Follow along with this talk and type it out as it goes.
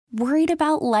Worried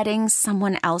about letting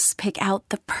someone else pick out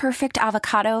the perfect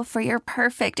avocado for your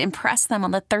perfect impress them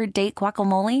on the third date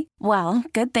guacamole? Well,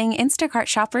 good thing Instacart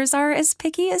shoppers are as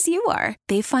picky as you are.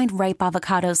 They find ripe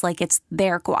avocados like it's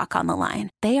their guac on the line.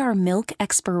 They are milk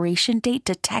expiration date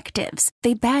detectives.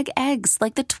 They bag eggs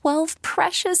like the 12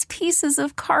 precious pieces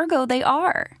of cargo they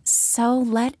are. So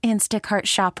let Instacart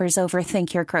shoppers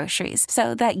overthink your groceries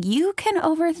so that you can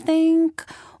overthink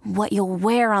what you'll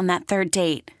wear on that third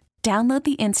date. Download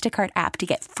the Instacart app to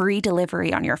get free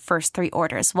delivery on your first 3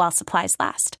 orders while supplies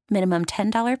last. Minimum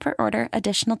 $10 per order.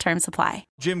 Additional terms apply.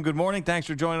 Jim, good morning. Thanks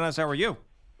for joining us. How are you?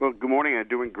 Well, good morning. I'm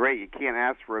doing great. You can't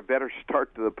ask for a better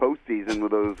start to the postseason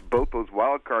with both those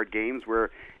wild card games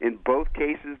where in both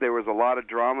cases there was a lot of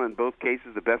drama. In both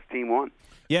cases, the best team won.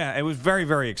 Yeah, it was very,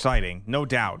 very exciting, no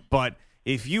doubt. But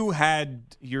if you had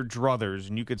your druthers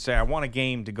and you could say, I want a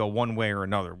game to go one way or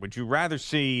another, would you rather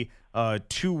see a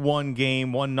 2-1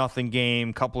 game, 1-0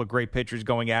 game, couple of great pitchers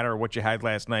going at it, or what you had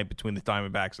last night between the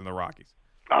Diamondbacks and the Rockies?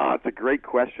 It's a great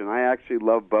question. I actually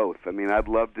love both. I mean, I'd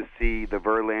love to see the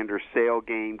Verlander-Sale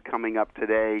game coming up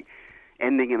today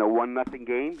ending in a 1-0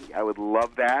 game. I would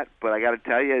love that. But I got to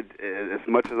tell you, as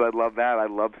much as I'd love that, I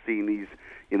love seeing these,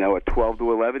 a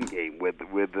 12-11 game with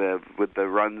the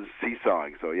runs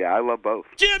seesawing. So, yeah, I love both.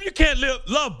 Jim, you can't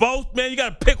love both, man. You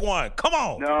got to pick one. Come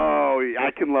on. No,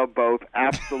 I can love both.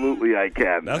 Absolutely, I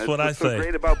can. That's what I say. What's so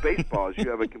great about baseball is you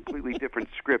have a completely different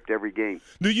script every game.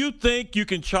 Do you think you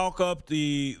can chalk up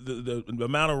the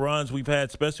amount of runs we've had,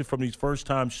 especially from these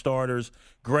first-time starters,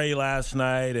 Gray last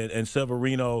night and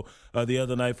Severino the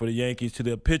other night for the Yankees, to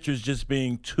the pitchers just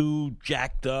being too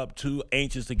jacked up, too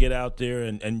anxious to get out there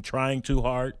and trying too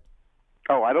hard?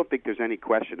 Oh, I don't think there's any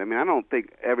question. I mean, I don't think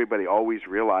everybody always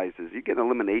realizes you get an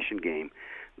elimination game,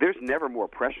 there's never more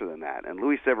pressure than that. And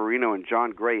Luis Severino and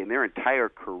John Gray in their entire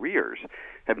careers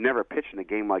have never pitched in a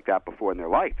game like that before in their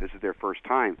life. This is their first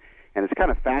time. And it's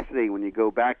kind of fascinating when you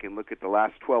go back and look at the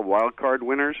last 12 wild card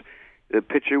winners. The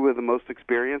pitcher with the most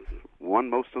experience won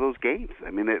most of those games.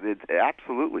 I mean, it's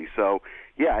absolutely. So,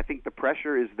 yeah, I think the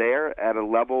pressure is there at a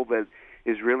level that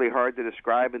is really hard to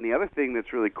describe. And the other thing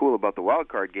that's really cool about the wild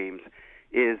card games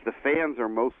is the fans are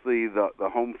mostly the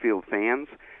home field fans.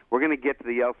 We're going to get to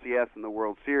the LCS and the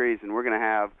World Series, and we're going to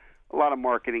have a lot of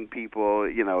marketing people.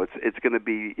 It's going to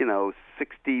be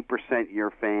 60%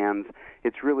 your fans.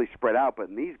 It's really spread out, but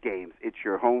in these games, it's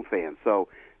your home fans. So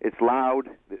it's loud.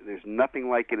 There's nothing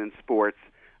like it in sports.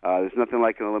 There's nothing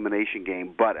like an elimination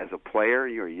game. But as a player,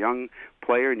 you're a young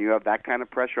player, and you have that kind of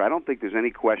pressure. I don't think there's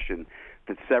any question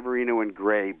that Severino and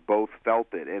Gray both felt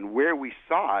it. And where we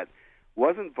saw it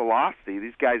wasn't velocity.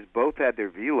 These guys both had their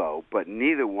velo, but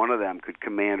neither one of them could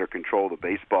command or control the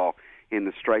baseball in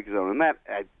the strike zone. And that,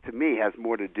 to me, has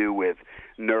more to do with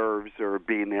nerves or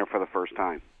being there for the first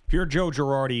time. If you're Joe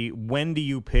Girardi, when do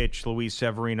you pitch Luis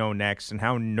Severino next, and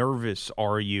how nervous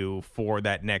are you for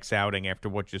that next outing after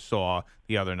what you saw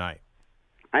the other night?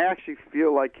 I actually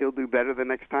feel like he'll do better the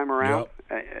next time around.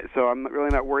 Yep. So I'm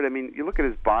really not worried. I mean, you look at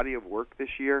his body of work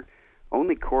this year,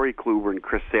 only Corey Kluber and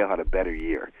Chris Sale had a better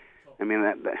year. I mean,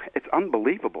 it's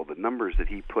unbelievable, the numbers that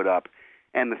he put up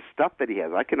and the stuff that he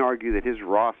has. I can argue that his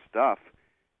raw stuff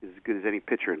is as good as any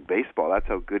pitcher in baseball. That's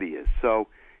how good he is. So,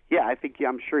 yeah,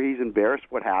 I'm sure he's embarrassed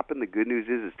what happened. The good news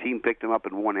is his team picked him up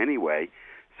and won anyway.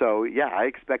 So, yeah, I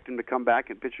expect him to come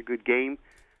back and pitch a good game.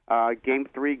 Game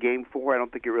 3, Game 4, I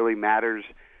don't think it really matters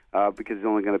because he's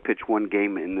only going to pitch one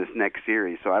game in this next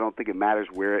series. So I don't think it matters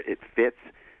where it fits.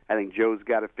 I think Joe's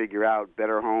got to figure out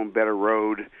better home, better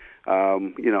road.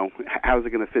 How's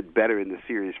it going to fit better in the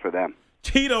series for them?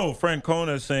 Tito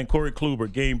Francona is saying Corey Kluber,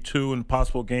 Game 2 and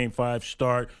possible Game 5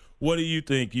 start. What do you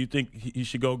think? You think he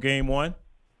should go Game 1?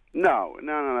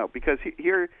 No, because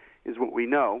here is what we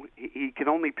know. He can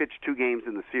only pitch 2 games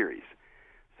in the series.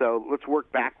 So let's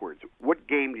work backwards. What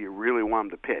game do you really want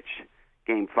him to pitch?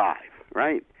 Game 5,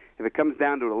 right? If it comes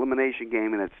down to an elimination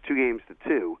game and it's 2 games to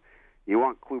 2, you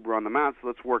want Kluber on the mound, so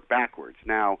let's work backwards.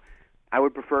 Now, I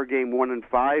would prefer Game 1 and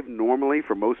 5 normally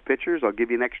for most pitchers. I'll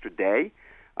give you an extra day.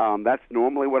 That's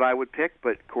normally what I would pick,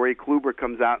 but Corey Kluber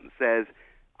comes out and says,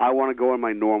 I want to go on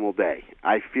my normal day.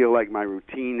 I feel like my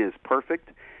routine is perfect,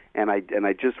 and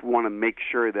I just want to make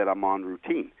sure that I'm on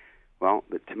routine. Well,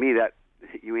 to me, that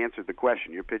you answered the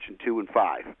question. You're pitching 2 and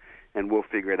 5, and we'll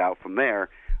figure it out from there.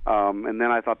 And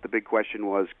then I thought the big question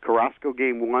was Carrasco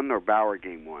Game 1 or Bauer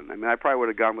Game 1. I mean, I probably would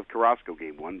have gone with Carrasco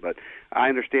Game 1, but I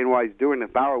understand why he's doing it.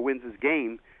 If Bauer wins his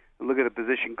game, look at the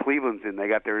position Cleveland's in. They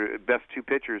got their best 2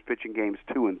 pitchers pitching Games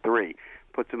 2 and 3.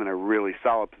 Puts them in a really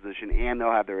solid position, and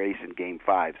they'll have their ace in Game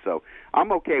 5. So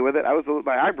I'm okay with it.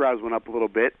 My eyebrows went up a little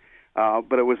bit,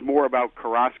 but it was more about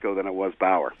Carrasco than it was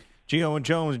Bauer. Gio and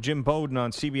Jones, Jim Bowden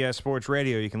on CBS Sports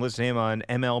Radio. You can listen to him on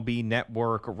MLB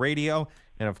Network Radio.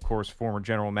 And, of course, former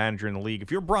general manager in the league. If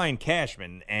you're Brian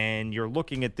Cashman and you're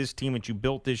looking at this team that you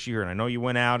built this year, and I know you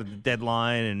went out at the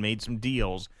deadline and made some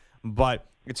deals, but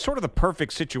it's sort of the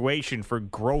perfect situation for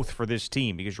growth for this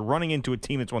team because you're running into a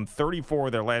team that's won 34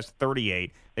 of their last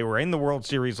 38. They were in the World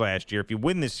Series last year. If you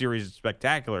win this series, it's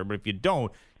spectacular. But if you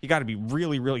don't, you got to be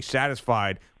really, really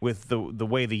satisfied with the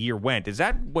way the year went. Is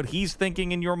that what he's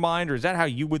thinking in your mind, or is that how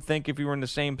you would think if you were in the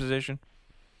same position?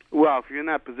 Well, if you're in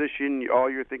that position, all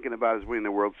you're thinking about is winning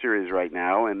the World Series right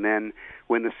now. And then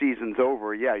when the season's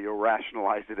over, yeah, you'll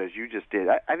rationalize it as you just did.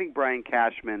 I think Brian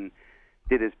Cashman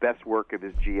did his best work of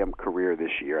his GM career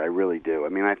this year. I really do. I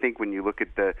mean, I think when you look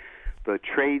at the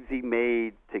trades he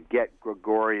made to get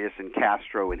Gregorius and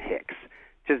Castro and Hicks,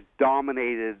 just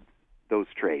dominated those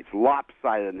trades,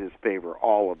 lopsided in his favor,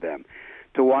 all of them.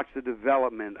 To watch the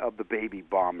development of the baby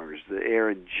bombers, the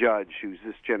Aaron Judge, who's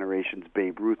this generation's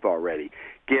Babe Ruth already,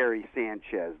 Gary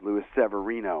Sanchez, Luis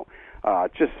Severino,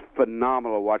 just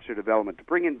phenomenal to watch their development. To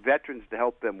bring in veterans to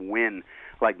help them win,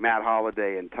 like Matt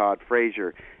Holliday and Todd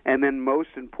Frazier. And then most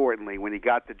importantly, when he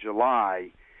got to July,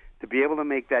 to be able to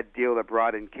make that deal that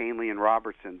brought in Canely and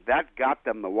Robertson, that got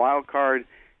them the wild card,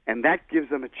 and that gives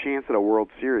them a chance at a World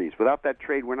Series. Without that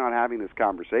trade, we're not having this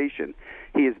conversation.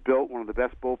 He has built one of the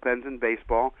best bullpens in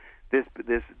baseball. This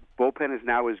bullpen is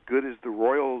now as good as the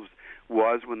Royals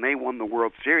was when they won the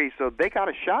World Series, so they got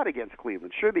a shot against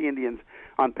Cleveland. Sure, the Indians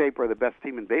on paper are the best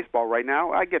team in baseball right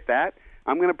now. I get that.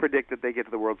 I'm going to predict that they get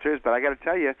to the World Series, but I got to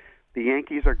tell you, the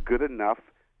Yankees are good enough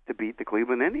to beat the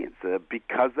Cleveland Indians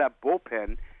because that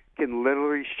bullpen can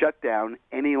literally shut down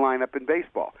any lineup in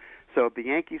baseball. So if the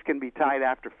Yankees can be tied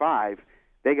after 5,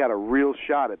 they got a real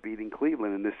shot at beating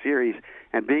Cleveland in this series.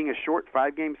 And being a short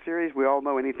 5-game series, we all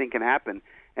know anything can happen,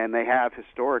 and they have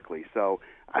historically. So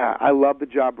I love the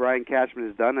job Brian Cashman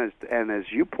has done, and as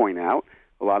you point out,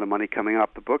 a lot of money coming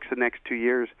off the books the next 2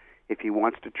 years. If he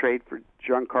wants to trade for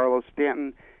Giancarlo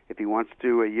Stanton, if he wants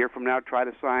to, a year from now, try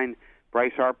to sign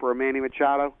Bryce Harper or Manny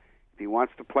Machado, if he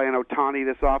wants to play an Ohtani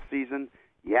this offseason,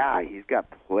 yeah, he's got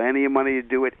plenty of money to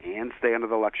do it and stay under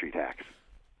the luxury tax.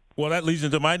 Well, that leads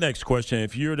into my next question.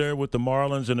 If you're there with the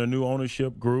Marlins and a new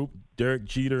ownership group, Derek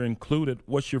Jeter included,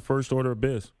 what's your first order of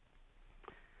biz?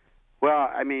 Well,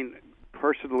 I mean,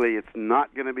 personally, it's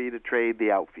not going to be to trade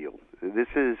the outfield.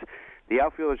 The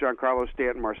outfield of Giancarlo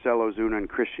Stanton, Marcell Ozuna, and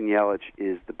Christian Yelich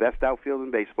is the best outfield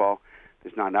in baseball.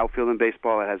 There's not an outfield in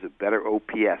baseball that has a better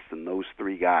OPS than those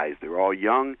three guys. They're all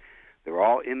young. They're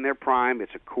all in their prime.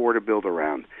 It's a core to build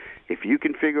around. If you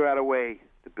can figure out a way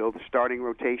to build a starting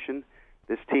rotation,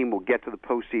 this team will get to the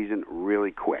postseason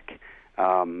really quick.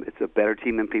 It's a better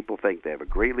team than people think. They have a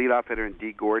great leadoff hitter in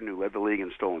Dee Gordon, who led the league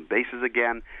in stolen bases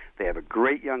again. They have a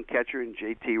great young catcher in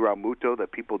JT Realmuto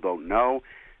that people don't know.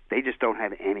 They just don't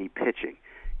have any pitching.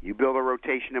 You build a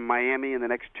rotation in Miami in the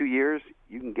next 2 years,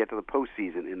 you can get to the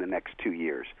postseason in the next 2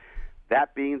 years.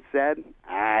 That being said,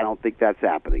 I don't think that's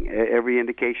happening. Every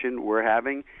indication we're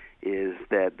having is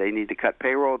that they need to cut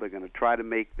payroll. They're going to try to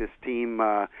make this team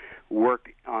work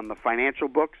on the financial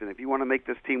books. And if you want to make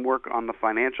this team work on the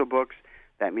financial books,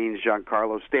 that means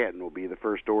Giancarlo Stanton will be the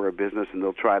first order of business, and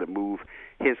they'll try to move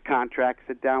his contract,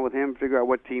 sit down with him, figure out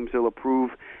what teams he'll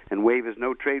approve and waive his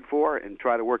no-trade for, and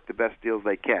try to work the best deals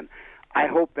they can. I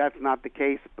hope that's not the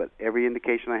case, but every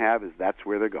indication I have is that's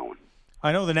where they're going.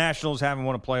 I know the Nationals haven't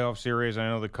won a playoff series. I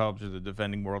know the Cubs are the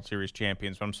defending World Series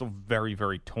champions, but I'm still very,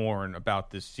 very torn about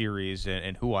this series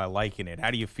and who I like in it. How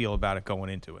do you feel about it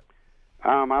going into it?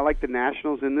 I like the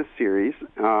Nationals in this series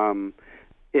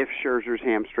if Scherzer's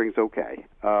hamstring's okay.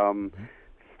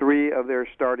 3 of their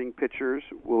starting pitchers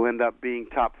will end up being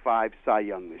top 5 Cy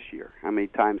Young this year. How many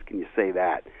times can you say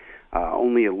that?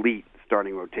 Only elite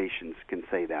starting rotations can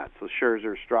say that. So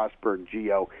Scherzer, Strasburg,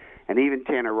 Gio, and even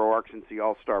Tanner Roark since the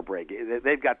All-Star break.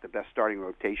 They've got the best starting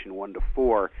rotation, 1 to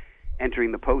 4,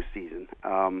 entering the postseason.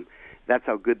 That's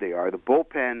how good they are. The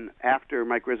bullpen, after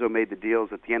Mike Rizzo made the deals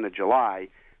at the end of July,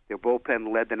 their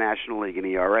bullpen led the National League in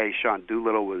ERA. Sean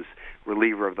Doolittle was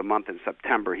reliever of the month in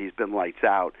September. He's been lights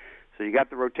out. So you got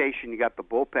the rotation, you got the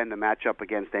bullpen to match up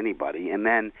against anybody. And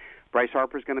then Bryce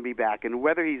Harper's going to be back. And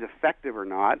whether he's effective or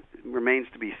not remains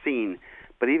to be seen.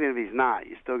 But even if he's not,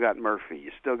 you still got Murphy,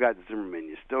 you still got Zimmerman,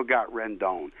 you still got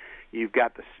Rendon. You've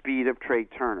got the speed of Trey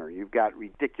Turner. You've got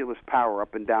ridiculous power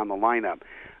up and down the lineup.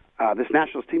 This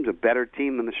Nationals team's a better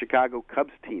team than the Chicago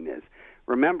Cubs team is.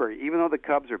 Remember, even though the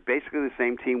Cubs are basically the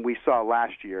same team we saw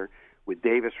last year with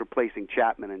Davis replacing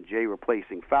Chapman and Jay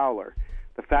replacing Fowler,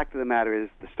 the fact of the matter is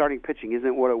the starting pitching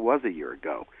isn't what it was a year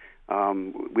ago.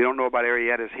 We don't know about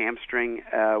Arrieta's hamstring.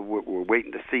 We're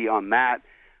waiting to see on that.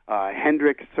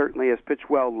 Hendricks certainly has pitched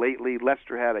well lately.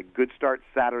 Lester had a good start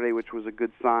Saturday, which was a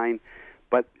good sign.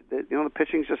 But, the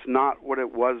pitching's just not what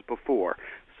it was before.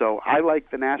 So I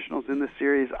like the Nationals in this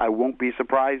series. I won't be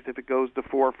surprised if it goes to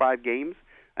 4 or 5 games.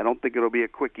 I don't think it'll be a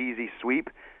quick, easy sweep.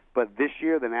 But this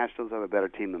year, the Nationals have a better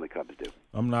team than the Cubs do.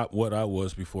 I'm not what I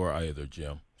was before either,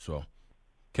 Jim. So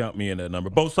count me in that number.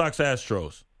 Bo Sox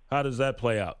Astros. How does that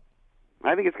play out?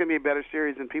 I think it's going to be a better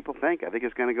series than people think. I think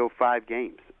it's going to go 5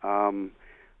 games. I'm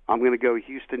going to go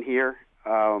Houston here.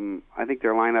 I think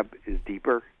their lineup is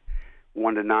deeper,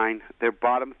 1-9. Their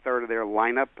bottom third of their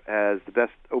lineup has the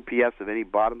best OPS of any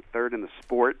bottom third in the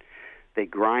sport. They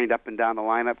grind up and down the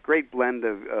lineup. Great blend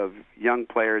of young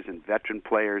players and veteran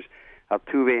players.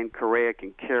 Altuve and Correa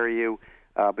can carry you,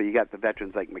 but you got the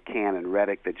veterans like McCann and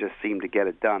Reddick that just seem to get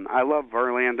it done. I love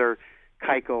Verlander,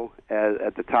 Keuchel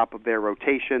at the top of their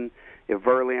rotation. If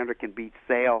Verlander can beat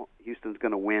Sale, Houston's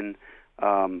going to win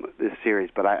this series.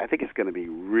 But I think it's going to be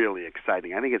really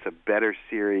exciting. I think it's a better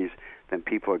series than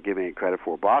people are giving it credit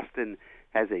for. Boston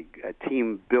has a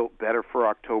team built better for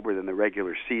October than the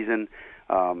regular season.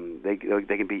 They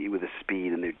can beat you with the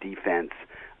speed and their defense.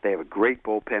 They have a great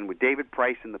bullpen. With David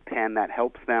Price in the pen, that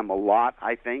helps them a lot,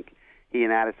 I think. He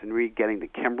and Addison Reed getting to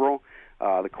Kimbrel.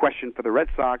 The question for the Red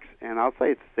Sox, and I'll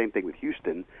say it's the same thing with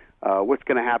Houston, what's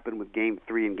going to happen with Game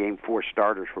 3 and Game 4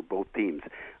 starters for both teams?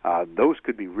 Those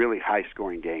could be really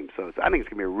high-scoring games. So I think it's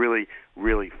going to be a really,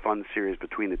 really fun series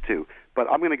between the two. But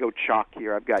I'm going to go chalk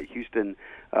here. I've got Houston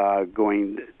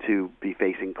going to be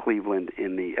facing Cleveland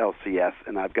in the LCS,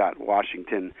 and I've got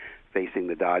Washington facing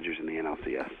the Dodgers in the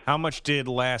NLCS. How much did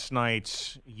last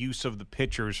night's use of the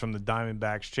pitchers from the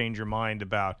Diamondbacks change your mind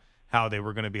about how they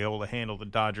were going to be able to handle the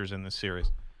Dodgers in this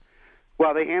series?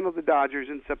 Well, they handled the Dodgers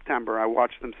in September. I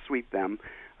watched them sweep them.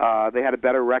 They had a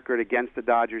better record against the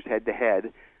Dodgers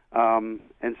head-to-head.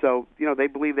 And so, they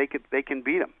believe they can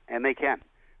beat them, and they can.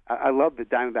 I love the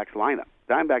Diamondbacks lineup.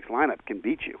 Diamondbacks lineup can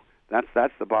beat you. That's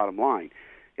the bottom line.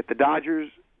 If the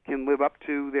Dodgers can live up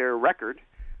to their record,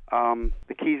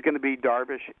 the key is going to be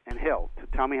Darvish and Hill. To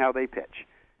tell me how they pitch.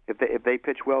 If they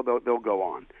pitch well, they'll go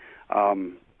on.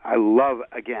 I love,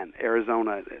 again,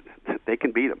 Arizona. They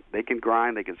can beat them. They can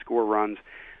grind. They can score runs.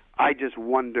 I just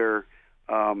wonder,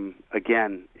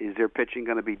 again, is their pitching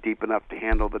going to be deep enough to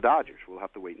handle the Dodgers? We'll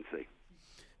have to wait and see.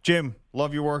 Jim,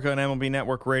 love your work on MLB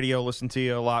Network Radio. Listen to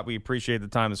you a lot. We appreciate the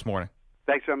time this morning.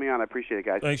 Thanks for having me on. I appreciate it,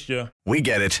 guys. Thanks, Joe. We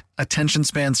get it. Attention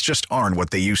spans just aren't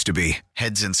what they used to be.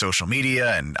 Heads in social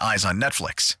media and eyes on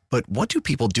Netflix. But what do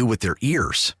people do with their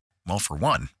ears? Well, for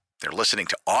one, they're listening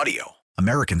to audio.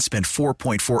 Americans spend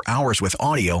 4.4 hours with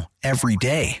audio every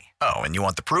day. Oh, and you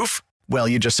want the proof? Well,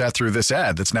 you just sat through this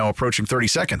ad that's now approaching 30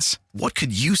 seconds. What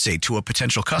could you say to a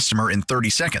potential customer in 30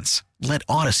 seconds? Let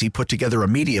Odyssey put together a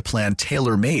media plan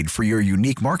tailor-made for your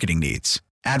unique marketing needs.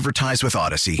 Advertise with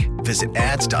Odyssey. Visit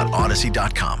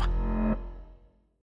ads.odyssey.com.